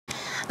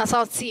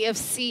South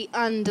FC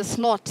earned a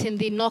slot in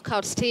the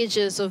knockout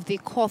stages of the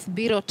Koth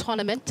Biro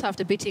tournament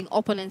after beating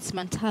opponents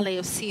Mantale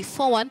FC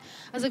 4-1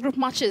 as the group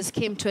matches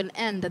came to an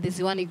end at the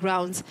Ziwani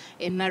grounds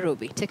in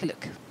Nairobi. Take a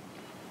look.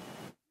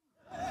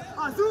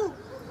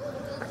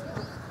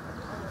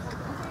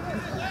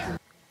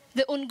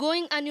 The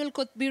ongoing annual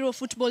Koth Biro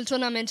football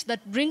tournament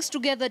that brings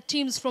together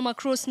teams from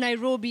across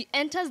Nairobi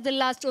enters the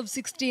last of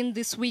 16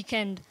 this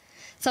weekend.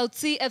 South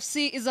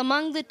FC is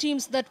among the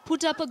teams that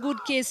put up a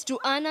good case to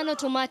earn an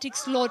automatic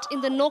slot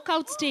in the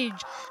knockout stage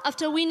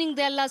after winning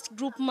their last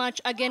group match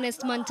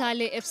against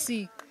Mantale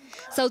FC.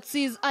 South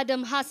C's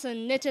Adam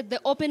Hassan netted the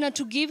opener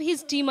to give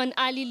his team an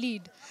early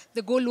lead.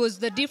 The goal was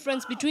the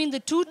difference between the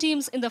two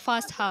teams in the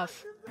first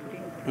half.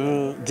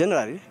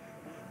 Generally,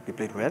 we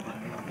played well,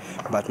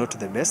 but not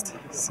the best,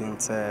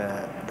 since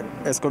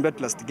as compared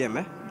to last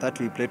game that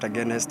we played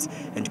against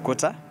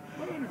Quota,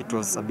 it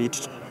was a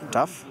bit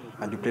tough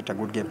and we played a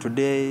good game.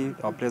 Today,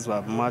 our players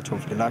were much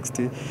relaxed,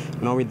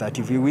 knowing that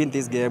if we win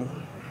this game,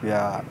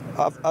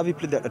 having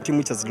played a team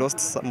which has lost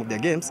some of their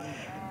games,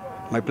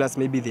 my players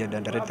maybe they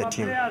underrate the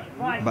team,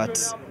 but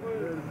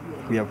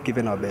we have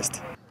given our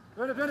best.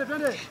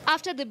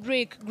 After the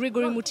break,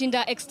 Gregory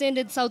Mutinda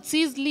extended South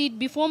Sea's lead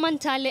before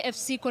Mantale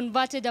FC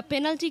converted a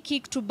penalty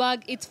kick to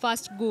bag its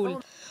first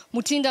goal.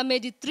 Mutinda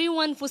made it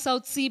 3-1 for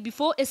South Sea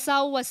before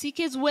Esau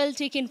Wasike's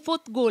well-taken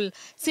fourth goal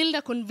sealed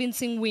a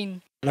convincing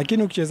win.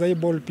 Lakini ukicheza hii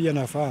ball pia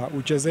nafaa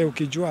ucheze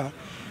ukijua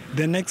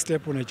the next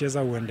step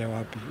unacheza uende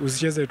wapi.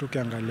 Usicheze tu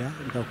kiangalia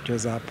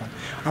nikakucheza hapa.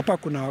 Hapa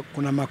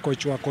kuna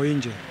makochi wako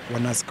nje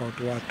wana scout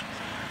watu.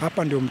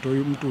 Hapa ndio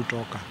mtu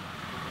utoka.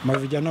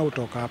 Mavijana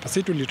utoka hapa.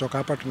 Sisi tulitoka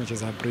hapa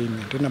tumecheza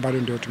premier. Tena bado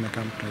ndio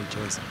tumekaa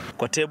tunacheza.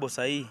 Kwa table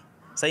sahi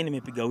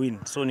nimepiga win.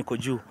 So niko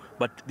juu,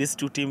 but these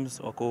two teams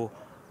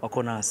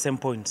wako na same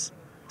points.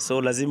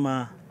 So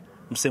lazima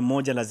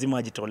mmoja lazima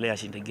ajitolea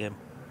ashinde game.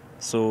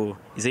 So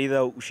is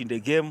either ushinde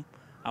game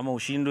ama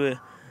ushindwe,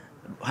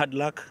 hard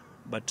luck,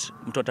 but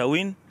mtu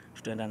atawin,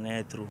 tutaenda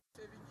naye through.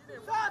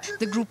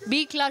 The Group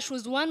B clash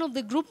was one of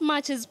the group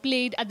matches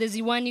played at the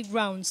Ziwani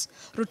grounds.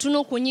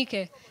 Rutuno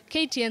Konyike,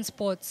 KTN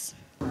Sports.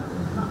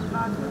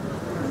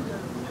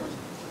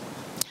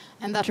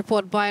 And that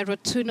report by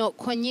Rutuno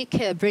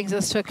Konyike brings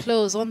us to a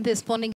close on this morning.